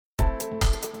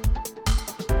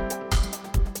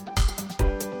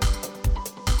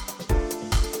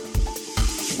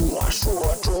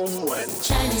说中文。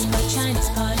 Chinese pot, Chinese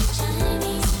pot,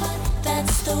 Chinese pot.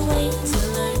 That's the way to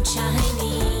learn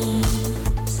Chinese.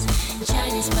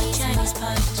 Chinese pot, Chinese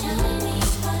pot,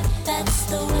 Chinese pot. That's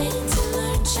the way to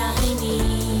learn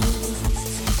Chinese.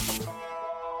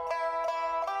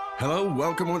 Hello,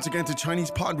 welcome once again to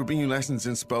Chinese Pod. We're bringing you lessons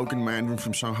in spoken Mandarin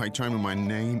from Shanghai, China. My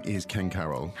name is Ken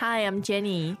Carroll. Hi, I'm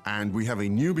Jenny. And we have a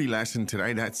newbie lesson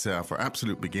today that's for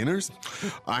absolute beginners.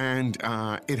 And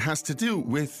it has to do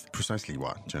with precisely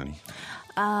what, Jenny?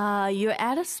 You're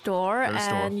at a store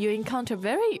and you encounter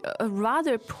a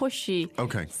rather pushy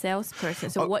salesperson.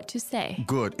 So what to say?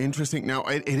 Good, interesting. Now,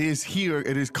 it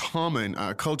is common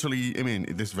culturally. I mean,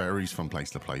 this varies from place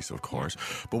to place, of course.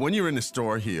 But when you're in a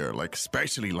store here, like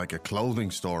especially like a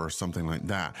clothing store or something like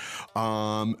that,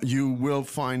 you will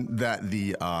find that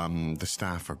the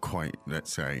staff are quite,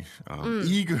 let's say,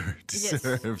 eager to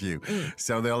serve you.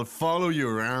 So they'll follow you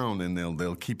around and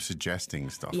they'll keep suggesting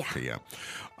stuff to you.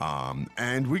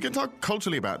 And we can talk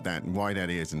culturally about that and why that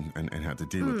is and how to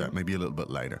deal with that maybe a little bit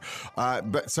later.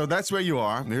 But so that's where you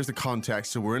are. There's the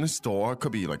context. So we're in a store. It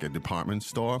could be like a department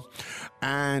store.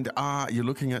 And you're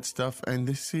looking at stuff. And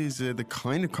this is the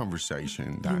kind of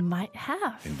conversation that you might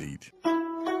have. Indeed.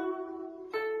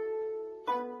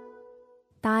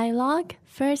 Dialogue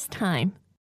first time.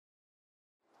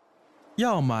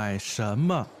 要买什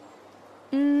么？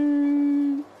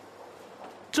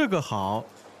这个好，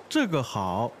这个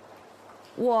好。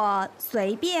我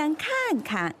随便看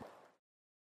看。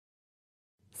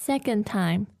 Second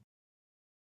time.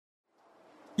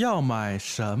 要买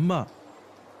什么？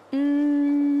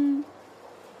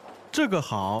这个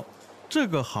好，这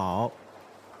个好。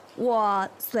我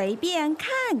随便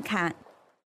看看。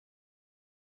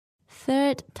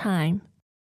 Third time.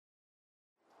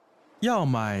 要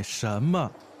买什么？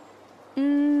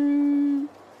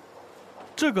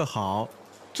这个好，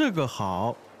这个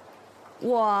好。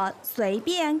我随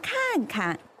便看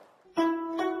看。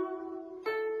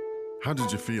 How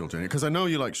did you feel, Jenny? Because I know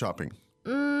you like shopping.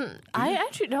 I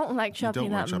actually don't like shopping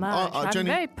don't like that shopping. much. Jenny,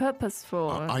 I'm very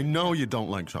purposeful. I know you don't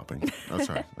like shopping. That's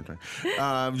right. Okay.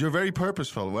 You're very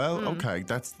purposeful. Well, okay.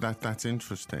 That's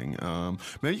interesting.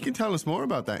 Maybe you can tell us more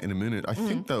about that in a minute. I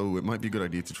think, though, it might be a good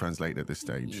idea to translate at this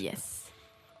stage. Yes.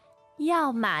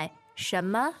 要买什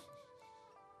么？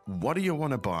 What do you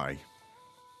want to buy?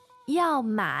 要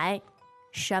买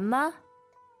什么？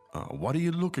 What are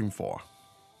you looking for?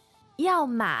 要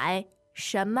买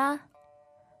什么？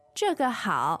这个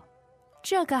好，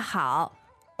这个好，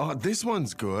 Oh, this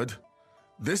one's good.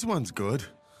 This one's good.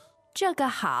 这个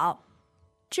好，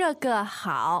这个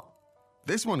好，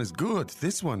 This one is good.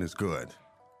 This one is good.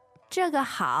 这个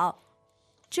好，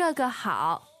这个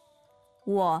好，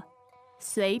我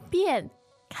随便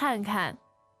看看，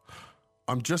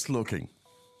 I'm just looking.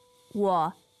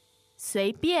 我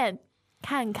随便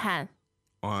看看，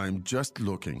 I'm just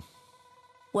looking.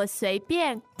 我随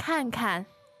便看看。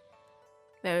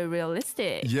Very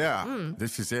realistic. Yeah,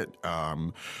 this is it.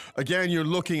 Again, you're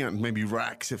looking at maybe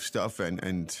racks of stuff, and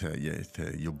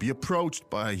you'll be approached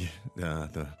by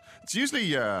it's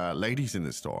usually ladies in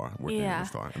the store working in the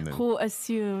store, and then, who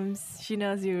assumes she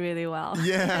knows you really well.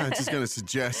 yeah, just going to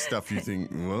suggest stuff. You think,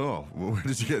 whoa, where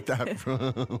did you get that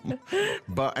from?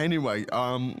 But anyway,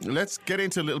 let's get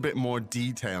into a little bit more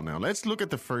detail now. Let's look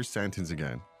at the first sentence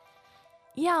again.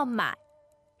 要买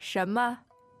什么？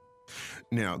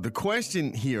 Now, the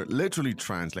question here, literally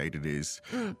translated, is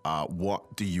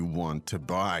what do you want to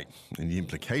buy? And the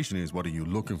implication is, what are you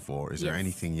looking for? Is there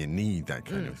anything you need? That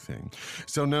kind of thing.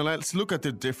 So now let's look at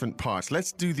the different parts.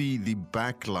 Let's do the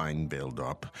backline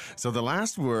build-up. So the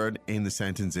last word in the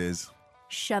sentence is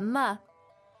什么？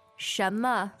什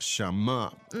么？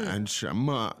 shama. And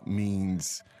shama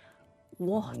means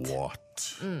What?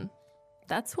 what?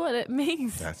 That's what it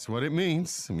means. That's what it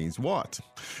means. It means what?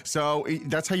 So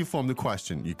that's how you form the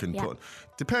question. You can put,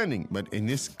 depending, but in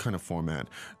this kind of format,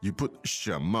 you put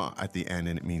什么 at the end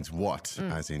and it means what,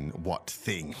 as in what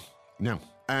thing. Now,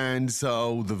 and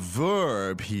so the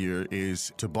verb here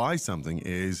is to buy something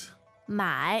is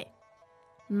买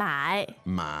买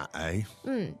买.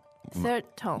 Third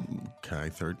tone. Okay,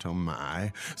 third tone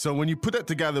买. So when you put that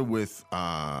together with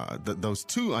those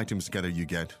two items together, you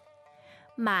get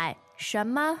买什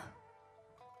么？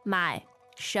买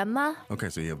什么？ Okay,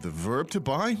 so you have the verb to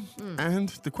buy and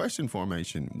the question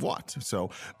formation, what? So,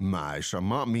 买什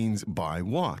么 means buy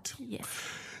what? Yes.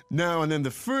 Now, and then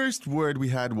the first word we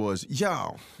had was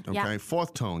要. Okay, Yeah.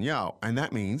 fourth tone, 要. And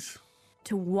that means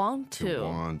To want to.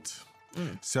 want.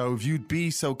 So if you'd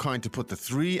be so kind to put the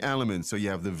three elements, so you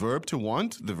have the verb to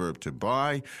want, the verb to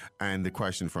buy, and the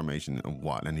question formation of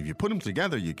what. And if you put them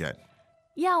together, you get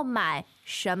要买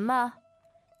什么？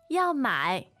要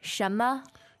买什么?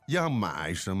要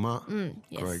买什么?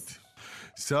 Yes. Great.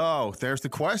 So there's the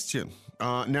question.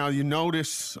 Now you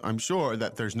notice, I'm sure,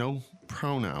 that there's no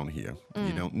pronoun here.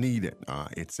 You don't need it.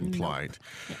 It's implied.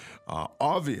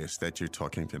 Obvious that you're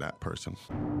talking to that person.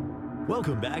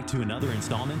 Welcome back to another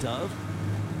installment of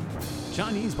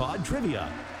Chinese Pod Trivia.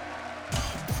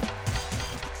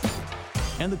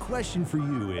 And the question for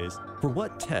you is, for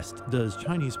what test does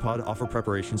Chinese Pod offer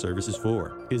preparation services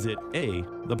for? Is it A,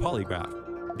 the polygraph,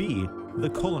 B, the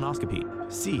colonoscopy,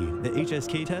 C, the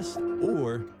HSK test,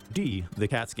 or D, the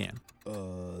CAT scan?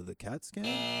 The CAT scan?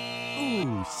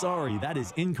 Ooh, sorry, that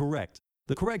is incorrect.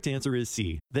 The correct answer is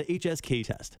C, the HSK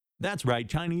test. That's right,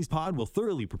 Chinese Pod will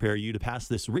thoroughly prepare you to pass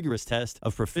this rigorous test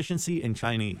of proficiency in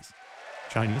Chinese.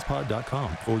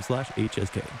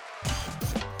 ChinesePod.com/HSK.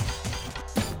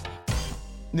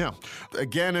 Now,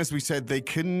 again, as we said, they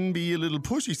can be a little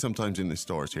pushy sometimes in the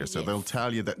stores here. So they'll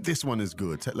tell you that this one is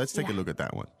good. Let's take a look at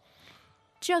that one.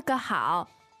 这个好,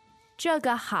这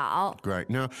个好. Great.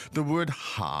 Now, the word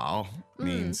好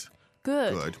means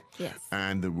good. Yes.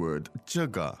 And the word 这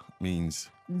个 means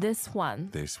This one.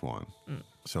 this one.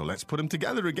 So let's put them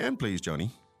together again, please, Johnny.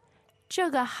 这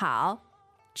个好,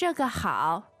这个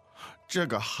好.这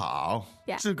个好,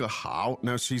 Yeah. 这个好.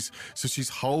 Now she's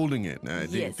holding it.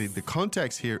 Yes. The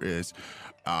context here is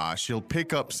she'll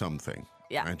pick up something.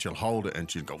 Yeah. And she'll hold it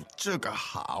and she'll go 这个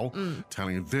好,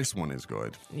 telling you this one is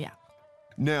good. Yeah.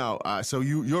 Now, so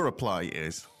your reply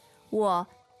is 我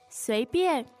随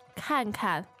便看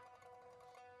看,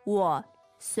我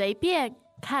随便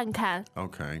看看.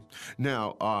 okay.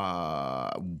 Now,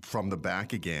 from the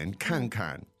back again, 看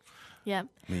看. Yeah.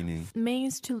 Meaning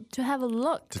Means to have a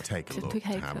look. to take a look, To to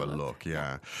take have a a look. look,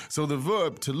 yeah. So the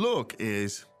verb to look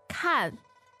is 看,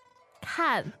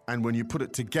看, and when you put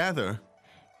it together,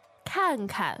 看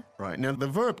看. right. Now the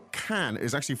verb can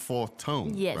is actually fourth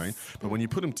tone, Yes. right? But when you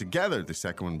put them together, the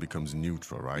second one becomes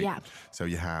neutral, right? Yeah. So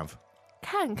you have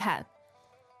看看,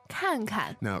看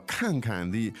看. now 看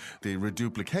看, the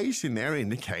reduplication there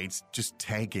indicates just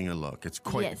taking a look. It's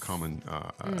quite a Yes. common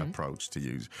approach to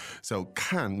use. So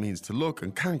看 means to look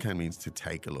and 看看 means to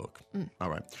take a look. All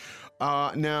right.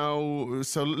 Now,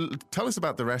 so tell us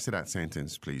about the rest of that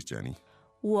sentence, please, Jenny.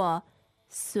 我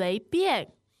随便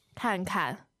看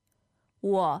看,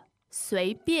我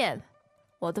随便.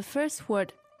 Well, the first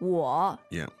word 我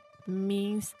Yeah.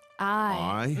 means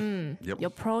I. Yep. Your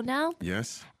pronoun.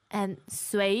 Yes. And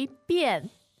随便,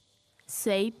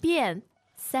 随便,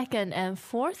 second and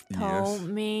fourth tone Yes.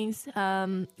 means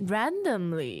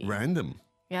randomly. Random.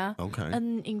 Yeah. Okay.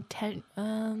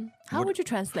 How would you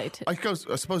translate it? I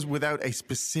suppose without a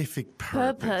specific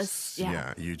purpose.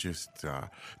 Yeah. You just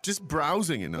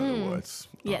browsing, in other words.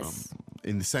 Yes.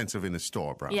 In the sense of in the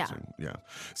store browsing. Yeah.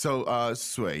 So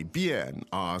随便,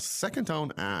 second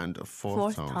tone and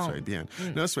fourth tone. 随便.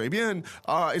 Now 随便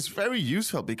is very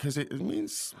useful because it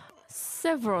means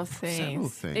Several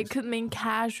things. things. It could mean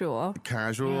casual.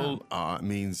 casual,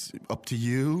 means up to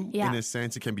you. Yeah. In a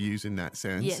sense, it can be used in that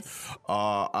sense. Yes.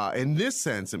 In this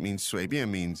sense, it means 随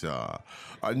便 means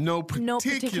no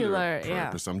particular yeah.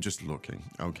 purpose. I'm just looking.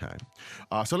 Okay.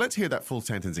 So let's hear that full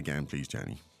sentence again, please,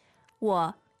 Jenny.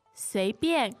 我随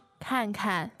便看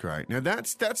看. Great. Now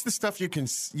that's the stuff you can,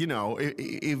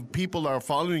 if people are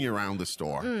following you around the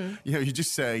store, you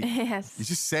just say, Yes. you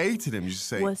just say to them, you just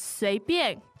say, 我随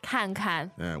便看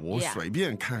看.我随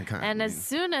便看看. And as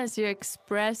soon as you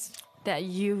express that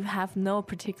you have no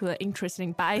particular interest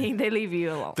in buying, they leave you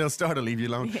alone. They'll start to leave you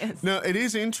alone. Yes. Now, it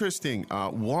is interesting.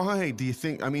 Why do you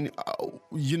think? I mean,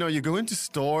 you go into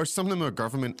stores. Some of them are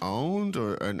government owned,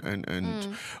 or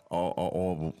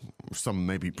some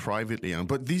maybe privately owned.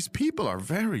 But these people are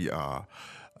very.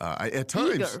 At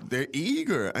times, Eager. they're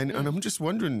eager, and I'm just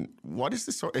wondering, what is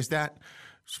the sort? Is that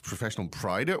professional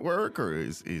pride at work, or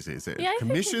is it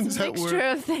commissions I think it's a at mixture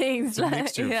work? of things. It's a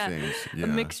mixture of things. Yeah. A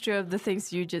mixture of the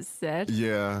things you just said.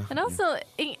 Yeah. And also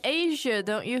in Asia,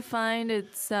 don't you find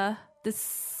it's the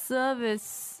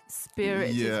service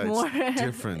spirit Yeah, is more it's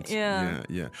different. Yeah.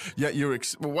 You're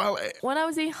When I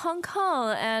was in Hong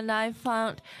Kong and I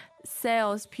found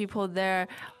salespeople there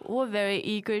were very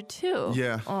eager too.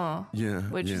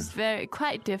 Which is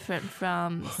quite different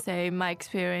from, say, my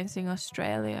experience in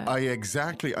Australia.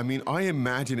 Exactly. I mean, I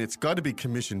imagine it's got to be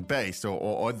commission based,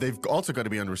 or they've also got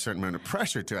to be under a certain amount of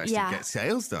pressure to actually get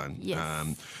sales done. Yes.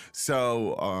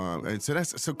 So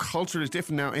culture is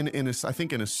different now. I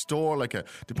think in a store like a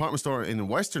department store in a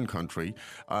Western country,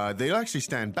 they'll actually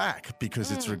stand back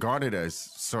because it's regarded as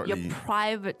certainly your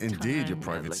private indeed time your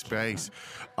private you're looking space.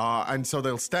 And so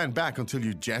they'll stand back until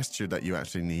you gesture that you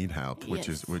actually need help, which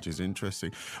is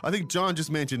interesting. I think John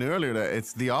just mentioned earlier that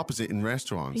it's the opposite in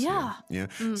restaurants. Yeah. Yeah.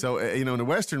 So, in a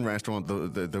Western restaurant,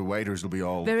 the waiters will be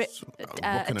all, very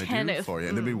what can I do for you?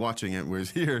 And they'll be watching it, whereas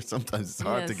here, sometimes it's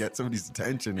hard to get somebody's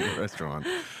attention in a restaurant.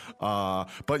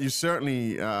 But you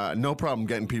certainly, no problem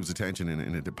getting people's attention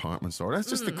in a department store. That's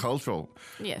just the cultural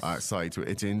side to it.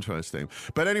 It's interesting.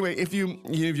 But anyway, if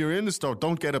you're in the store,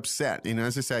 don't get upset.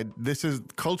 As I said, this is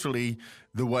culturally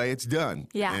the way it's done.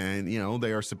 Yeah. And,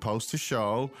 they are supposed to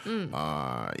show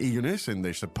eagerness, and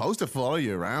they're supposed to follow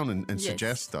you around and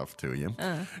suggest stuff to you.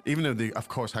 Even though, of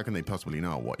course, how can they possibly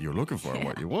know what you're looking for and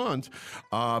what you want?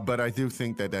 But I do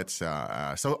think that's...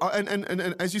 so,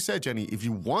 and as you said, Jenny, if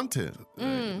you want to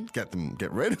get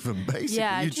rid of them,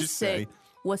 basically, you just say...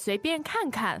 我随便看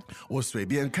看. 我随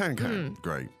便看看.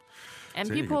 Great. And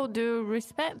people do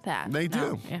respect that. They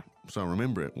do. Yeah. So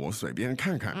remember it. 我随便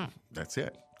看看. That's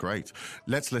it. Great.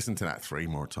 Let's listen to that 3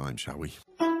 more times, shall we?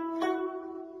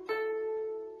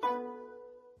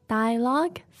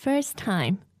 Dialogue first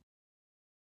time.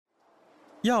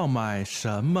 要买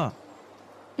什么？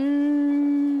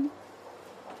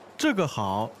这个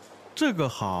好，这个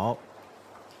好。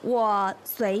我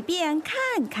随便看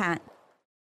看。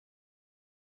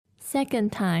Second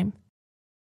time.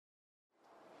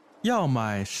 要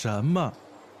买什么？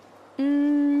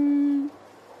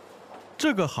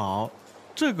这个好，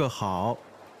这个好。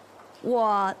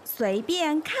我随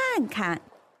便看看。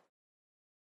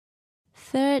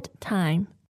Third time.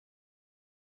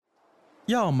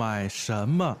 要买什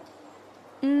么？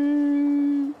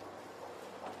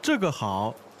这个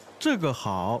好，这个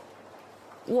好。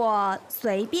我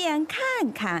随便看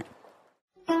看。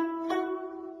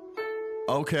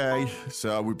Okay,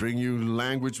 so we bring you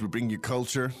language, we bring you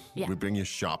culture, we bring you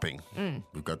shopping.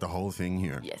 We've got the whole thing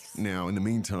here. Yes. Now, in the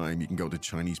meantime, you can go to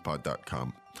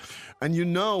ChinesePod.com. And you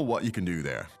know what you can do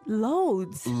there.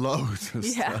 Loads of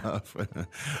stuff.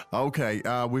 Okay,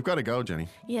 we've got to go, Jenny.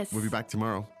 Yes. We'll be back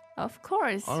tomorrow. Of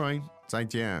course. All right. 再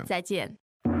见. 再见.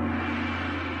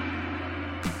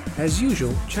 As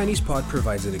usual, ChinesePod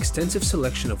provides an extensive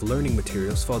selection of learning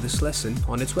materials for this lesson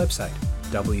on its website,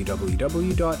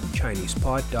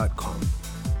 www.chinesepod.com.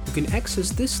 You can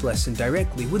access this lesson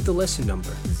directly with the lesson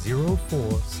number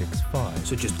 0465.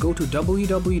 So just go to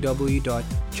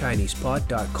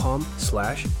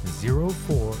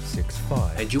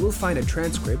www.chinesepod.com/0465 and you will find a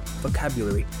transcript,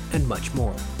 vocabulary, and much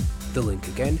more. The link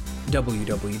again,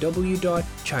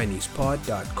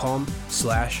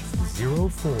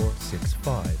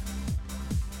 www.chinesepod.com/0465.